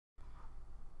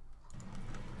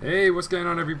Hey, what's going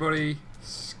on everybody?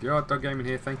 ScottDogGaming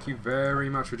here. Thank you very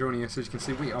much for joining us. As you can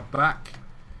see, we are back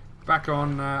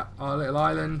on our little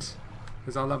island.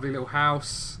 There's our lovely little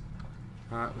house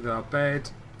with our bed.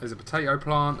 There's a potato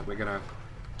plant that we're gonna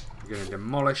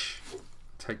demolish.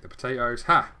 Take the potatoes.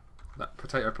 Ha! That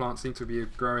potato plant seems to be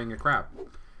growing a crab.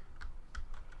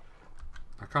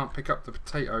 I can't pick up the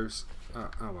potatoes. Oh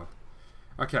well.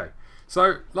 Okay.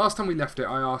 So last time we left it,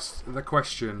 I asked the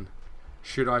question,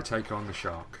 should I take on the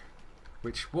shark?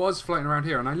 Which was floating around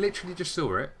here, and I literally just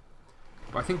saw it.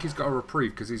 But I think he's got a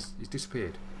reprieve because he's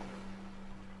disappeared.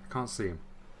 I can't see him.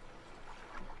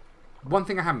 One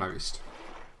thing I have noticed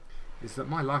is that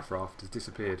my life raft has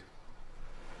disappeared.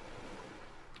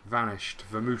 Vanished.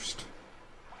 Vamoosed.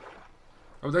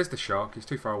 Oh, there's the shark. He's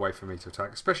too far away for me to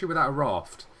attack, especially without a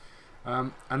raft.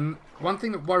 And one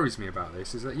thing that worries me about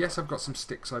this is that, yes, I've got some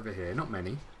sticks over here. Not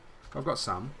many, but I've got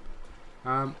some.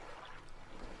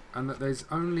 And that there's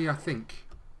only, I think,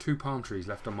 2 palm trees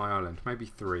left on my island. Maybe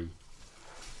 3.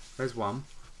 There's one.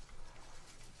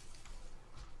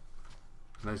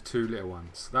 And there's 2 little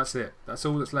ones. That's it. That's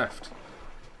all that's left.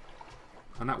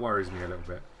 And that worries me a little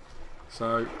bit.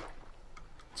 So,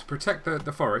 to protect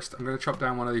the forest, I'm going to chop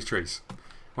down one of these trees.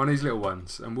 One of these little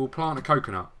ones. And we'll plant a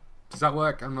coconut. Does that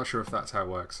work? I'm not sure if that's how it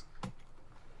works.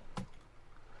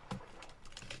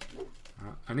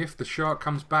 And if the shark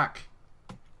comes back,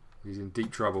 he's in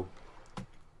deep trouble.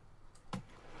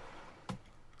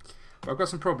 But I've got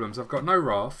some problems. I've got no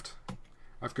raft.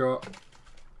 I've got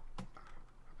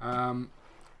a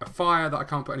fire that I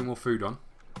can't put any more food on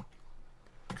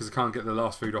because I can't get the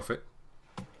last food off it.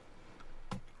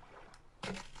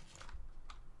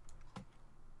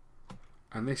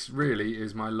 And this really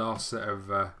is my last set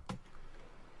of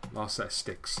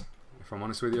sticks. If I'm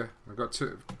honest with you, I've got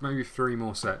 2, maybe 3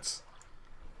 more sets.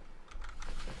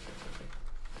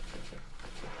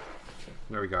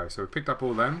 There we go. So we picked up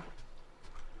all them.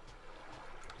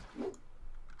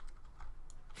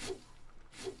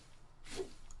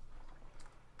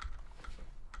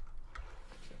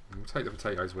 And we'll take the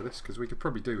potatoes with us because we could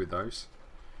probably do with those.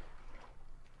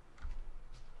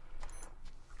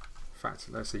 In fact,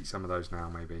 let's eat some of those now,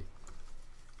 maybe.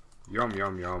 Yum,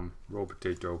 yum, yum. Raw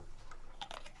potato.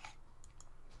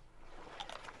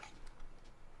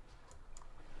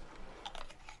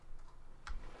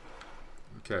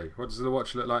 Okay, what does the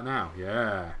watch look like now?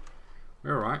 Yeah,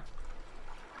 we're alright.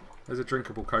 There's a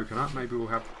drinkable coconut. Maybe we'll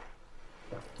have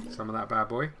some of that bad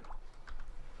boy.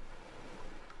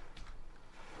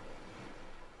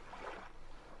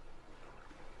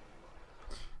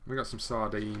 We got some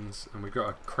sardines, and we've got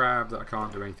a crab that I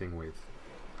can't do anything with.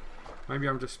 Maybe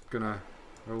I'm just gonna...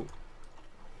 Oh.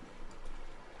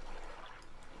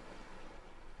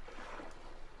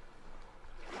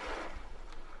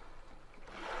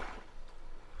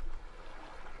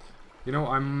 You know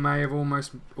what I may have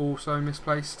almost also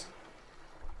misplaced?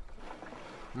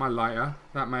 My lighter.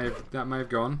 That may have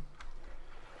gone.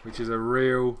 Which is a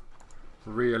real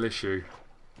issue.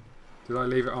 Did I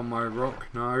leave it on my rock?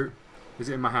 No. Is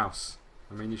it in my house?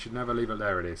 I mean, you should never leave it.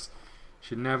 There it is.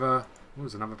 Should never... Oh,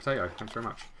 there's another potato. Thanks very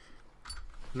much.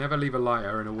 Never leave a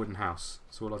lighter in a wooden house.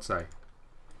 That's all I'd say.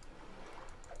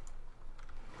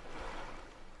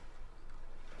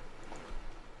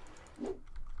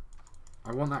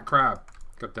 I want that crab.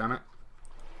 God damn it.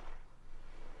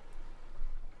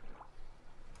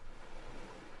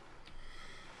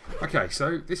 Okay,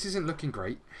 so this isn't looking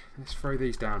great. Let's throw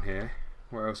these down here.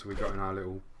 What else have we got in our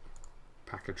little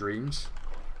pack of dreams?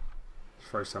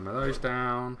 Let's throw some of those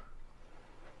down.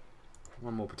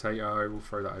 One more potato. We'll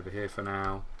throw that over here for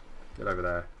now. Get over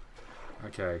there.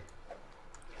 Okay.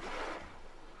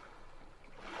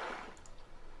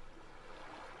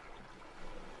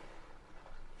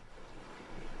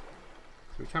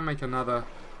 We can make another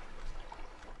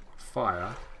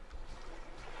fire.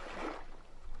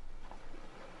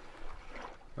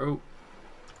 Oh.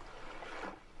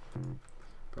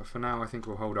 But for now I think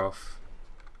we'll hold off.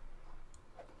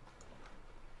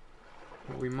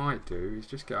 What we might do is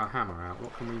just get our hammer out.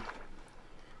 What can we...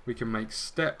 We can make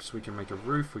steps, we can make a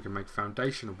roof, we can make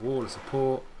foundation, a wall, a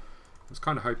support. I was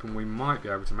kind of hoping we might be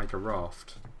able to make a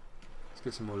raft. Let's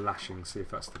get some more lashing, see if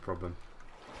that's the problem.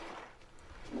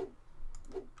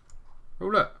 Oh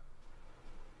look,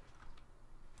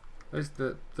 there's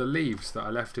the leaves that I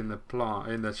left in the plant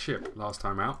in the ship last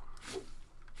time out.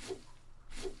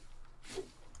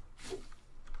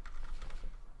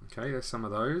 Okay, there's some of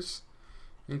those.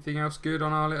 Anything else good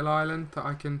on our little island that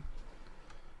I can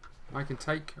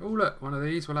take? Oh look, one of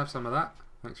these. We'll have some of that.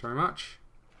 Thanks very much.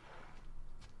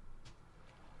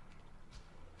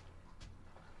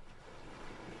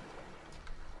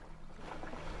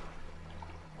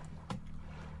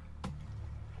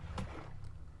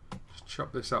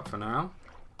 chop this up for now.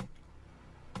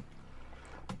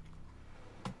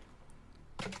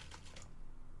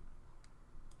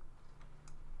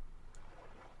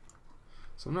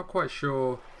 So I'm not quite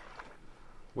sure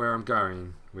where I'm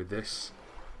going with this.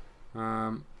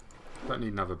 Don't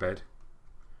need another bed.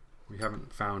 We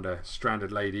haven't found a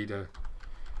stranded lady to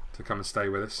come and stay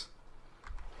with us.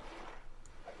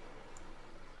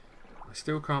 I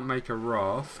still can't make a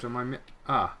raft. Am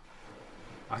I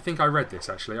I think I read this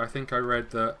actually. I think I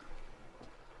read that.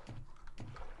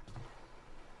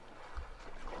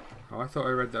 Oh, I thought I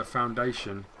read that a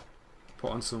foundation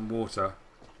put on some water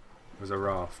was a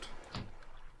raft.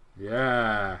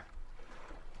 Yeah.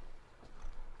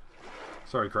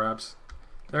 Sorry, crabs.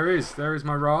 There is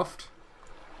my raft.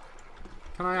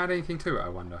 Can I add anything to it, I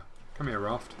wonder? Come here,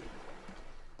 raft.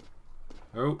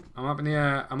 Oh, I'm up in the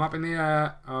air. I'm up in the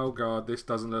air. Oh god, this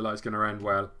doesn't look like it's going to end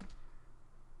well.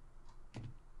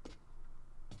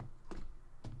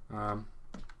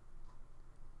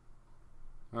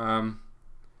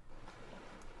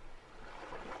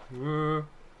 Whoa.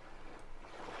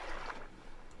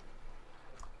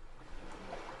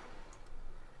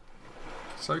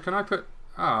 So can I put...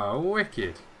 Oh,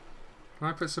 wicked. Can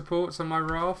I put supports on my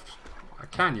raft? I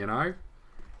can, you know.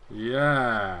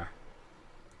 Yeah.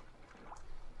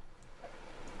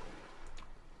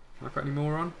 Can I put any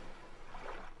more on?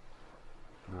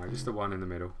 No, just the one in the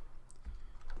middle.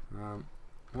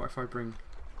 What if I bring...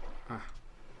 what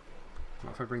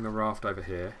if I bring the raft over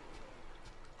here?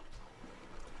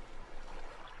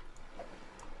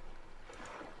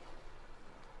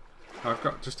 Oh, I've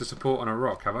got just a support on a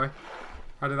rock, have I?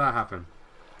 How did that happen?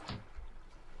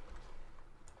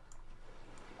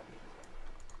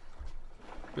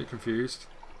 Bit confused.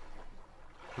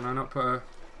 Can I not put a...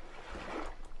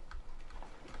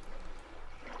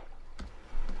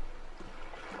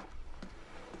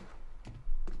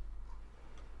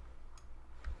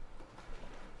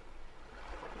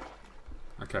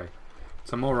 Okay.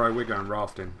 Tomorrow we're going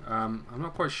rafting. I'm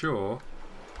not quite sure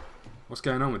what's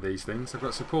going on with these things. I've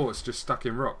got supports just stuck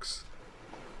in rocks.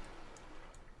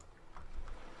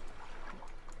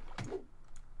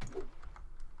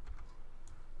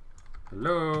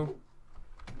 Hello?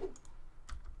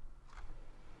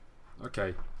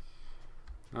 Okay.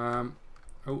 Oh,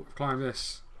 I've climbed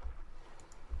this.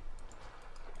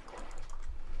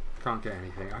 Can't get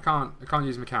anything. I can't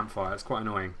use my campfire. It's quite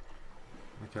annoying.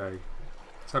 Okay.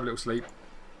 Let's have a little sleep.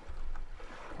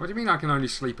 What do you mean I can only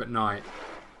sleep at night?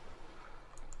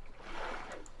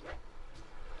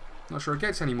 Not sure it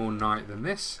gets any more night than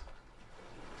this.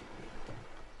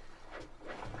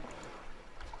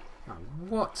 Oh,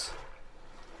 what?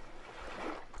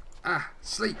 Ah,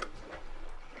 sleep.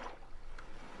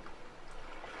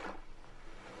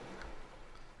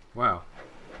 Wow.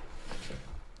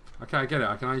 Okay, I get it.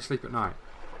 I can only sleep at night.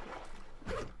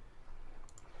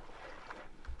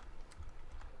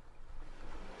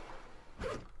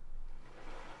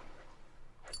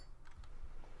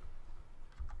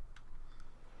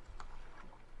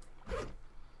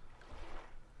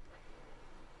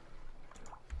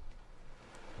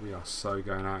 We are so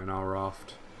going out in our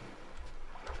raft.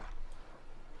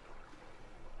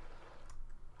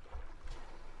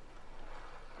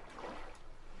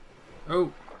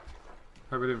 Oh!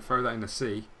 Hope I didn't throw that in the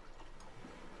sea.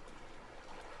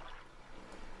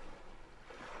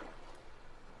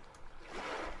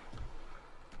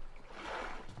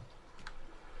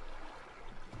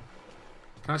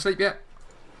 Can I sleep yet?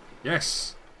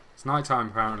 Yes! It's night time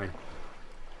apparently.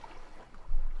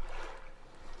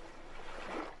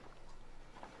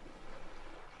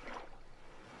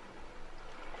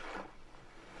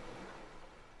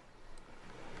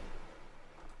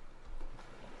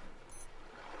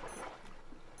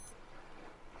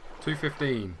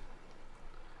 $2:15.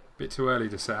 Bit too early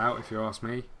to set out if you ask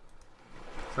me.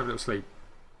 Let's have a little sleep.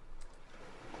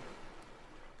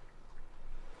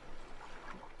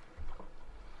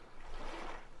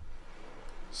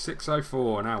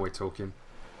 $6:04, now we're talking.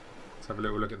 Let's have a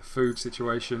little look at the food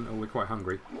situation. Oh, we're quite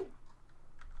hungry.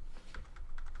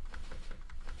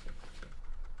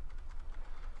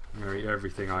 I'm going to eat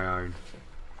everything I own.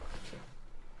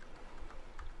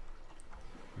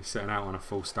 We're setting out on a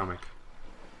full stomach.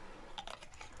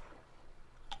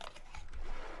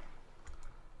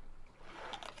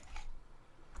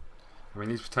 I mean,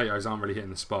 these potatoes aren't really hitting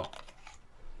the spot.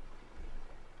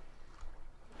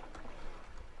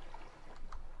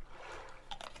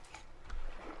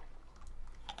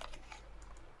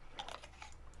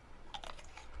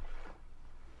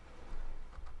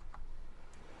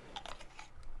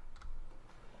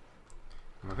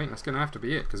 I think that's going to have to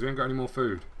be it because we haven't got any more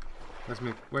food.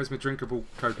 Where's my drinkable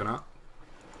coconut?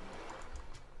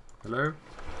 Hello?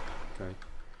 Okay.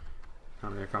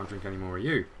 Apparently I can't drink any more of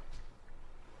you.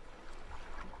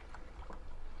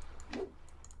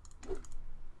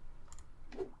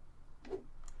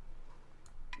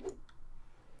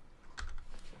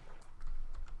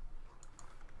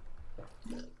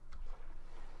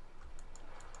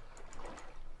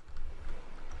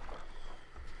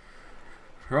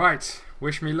 Right,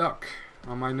 wish me luck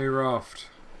on my new raft.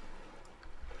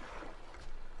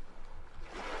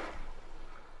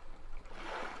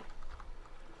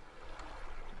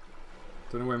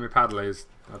 Don't know where my paddle is.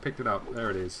 I picked it up. There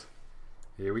it is.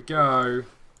 Here we go.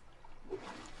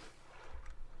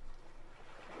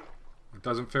 It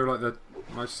doesn't feel like the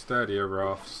most sturdy of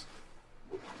rafts.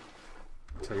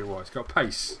 I'll tell you what, it's got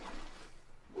pace.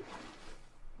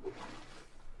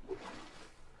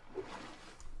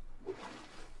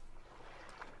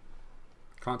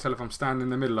 Can't tell if I'm standing in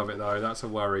the middle of it though, that's a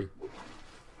worry.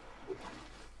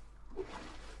 Look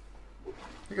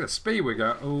at the speed we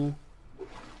got. Oh,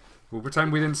 we'll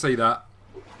pretend we didn't see that.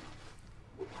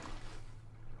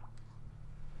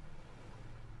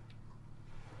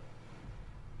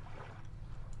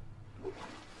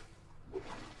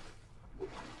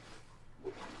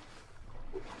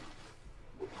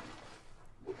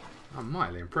 I'm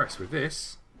mightily impressed with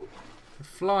this. We're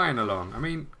flying along. I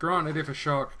mean, granted, if a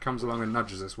shark comes along and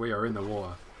nudges us, we are in the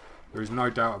water. There is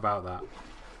no doubt about that.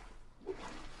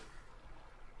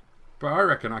 But I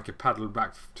reckon I could paddle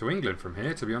back to England from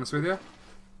here, to be honest with you.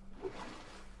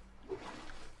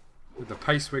 With the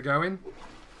pace we're going.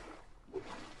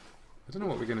 I don't know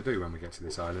what we're going to do when we get to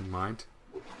this island, mind.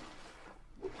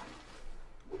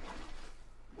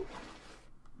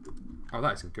 Oh,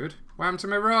 that isn't good. What happened to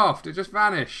my raft? It just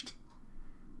vanished.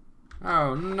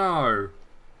 Oh no.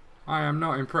 I am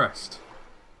not impressed.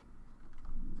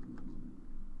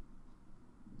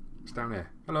 It's down here.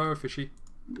 Hello, fishy.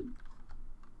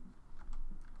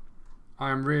 I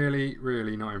am really,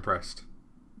 really not impressed.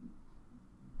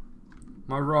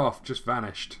 My raft just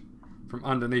vanished from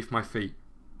underneath my feet.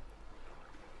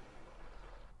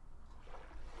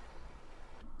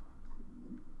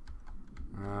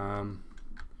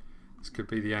 This could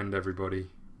be the end, everybody.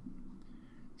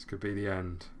 This could be the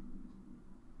end.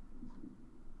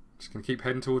 Just gonna keep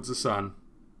heading towards the sun.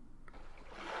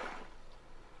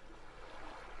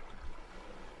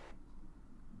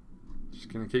 Just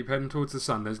gonna keep heading towards the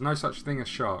sun. There's no such thing as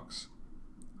sharks.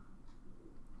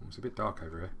 Oh, it's a bit dark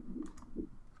over here.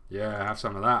 Yeah, have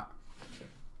some of that.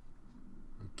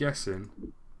 I'm guessing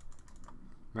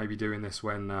maybe doing this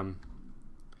when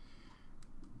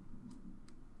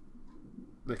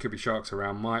there could be sharks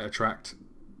around might attract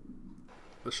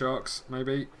the sharks,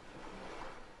 maybe.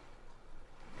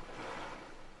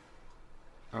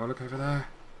 Oh, look over there.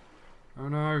 Oh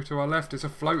no, to our left is a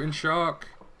floating shark.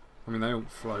 I mean, they all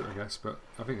float, I guess, but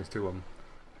I think there's two of them.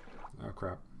 Oh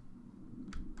crap.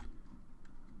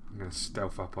 I'm going to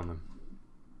stealth up on them.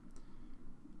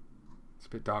 It's a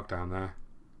bit dark down there.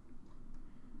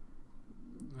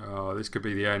 Oh, this could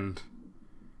be the end.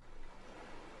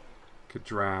 Could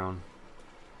drown.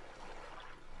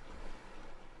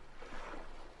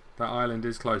 That island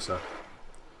is closer.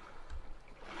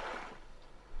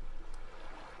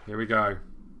 Here we go.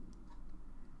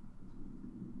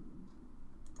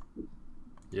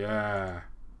 Yeah.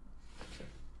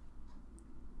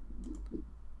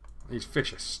 These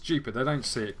fish are stupid. They don't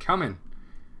see it coming.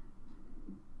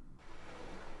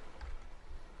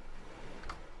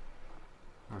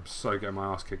 I'm so getting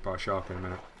my ass kicked by a shark in a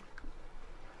minute.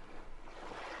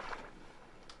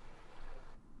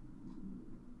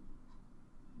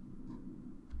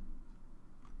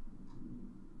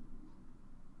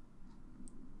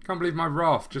 Can't believe my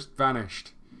raft just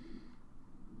vanished.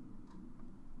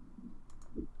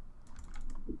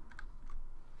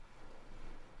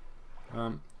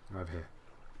 Over here.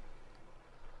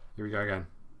 Here we go again.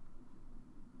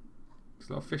 There's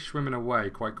a lot of fish swimming away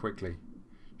quite quickly.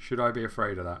 Should I be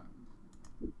afraid of that?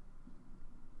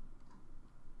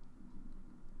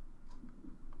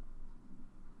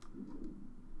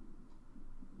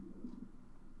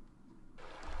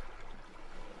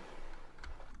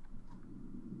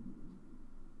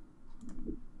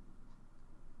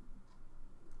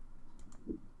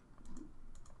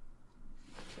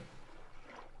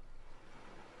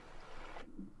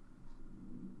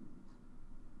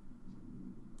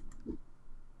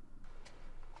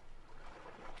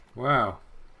 Wow.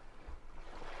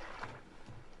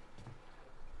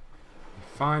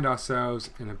 We find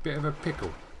ourselves in a bit of a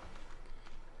pickle.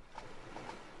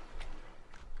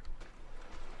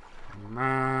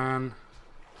 Man.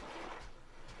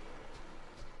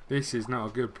 This is not a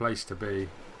good place to be.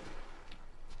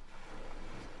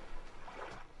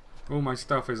 All my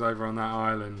stuff is over on that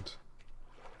island.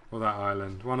 Or that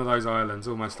island. One of those islands.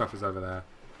 All my stuff is over there.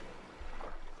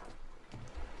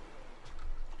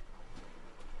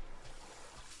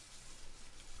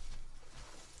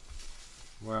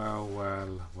 Well,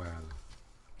 well, well.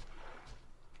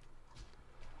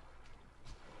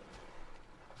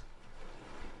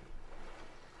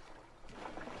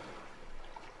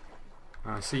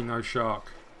 I see no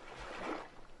shark.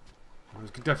 I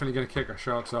was definitely going to kick a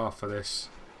shark's arse for this.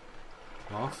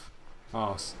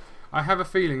 Arse. I have a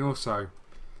feeling also.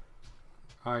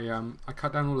 I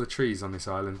cut down all the trees on this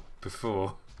island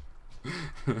before.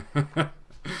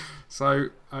 So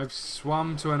I've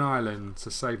swum to an island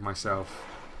to save myself,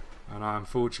 and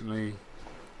unfortunately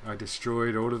I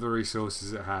destroyed all of the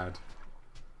resources it had.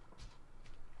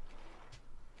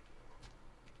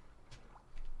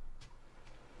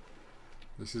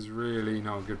 This is really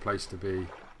not a good place to be.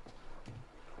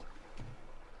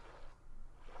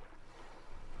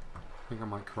 I think I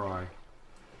might cry.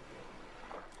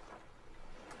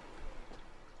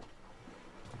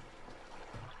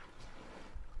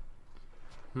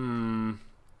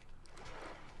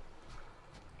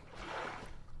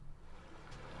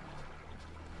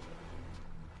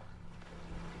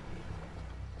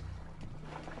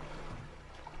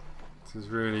 This is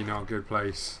really not a good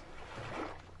place.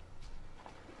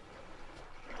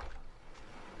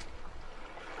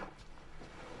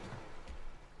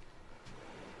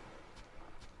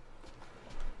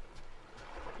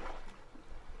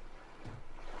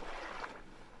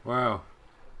 Wow.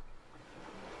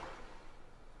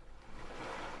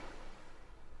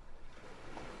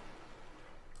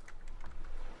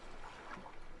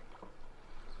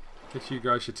 Guess you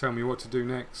guys should tell me what to do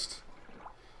next.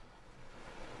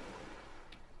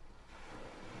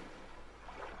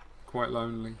 Quite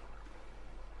lonely,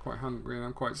 quite hungry, and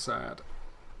I'm quite sad.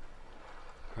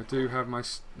 I do have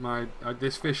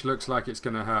this fish looks like it's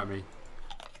going to hurt me.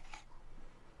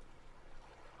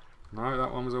 No,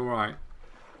 that one was alright.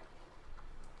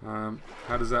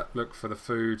 How does that look for the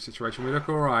food situation? We look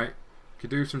alright. Could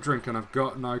do some drinking. I've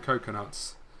got no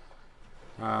coconuts.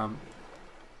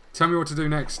 Tell me what to do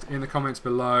next in the comments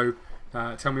below.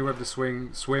 Tell me whether to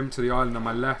swim to the island on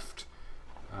my left,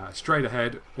 straight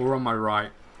ahead, or on my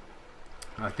right.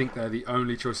 I think they're the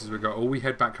only choices we've got. Or we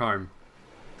head back home.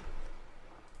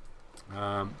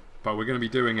 But we're going to be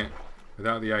doing it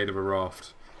without the aid of a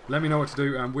raft. Let me know what to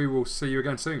do, and we will see you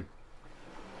again soon.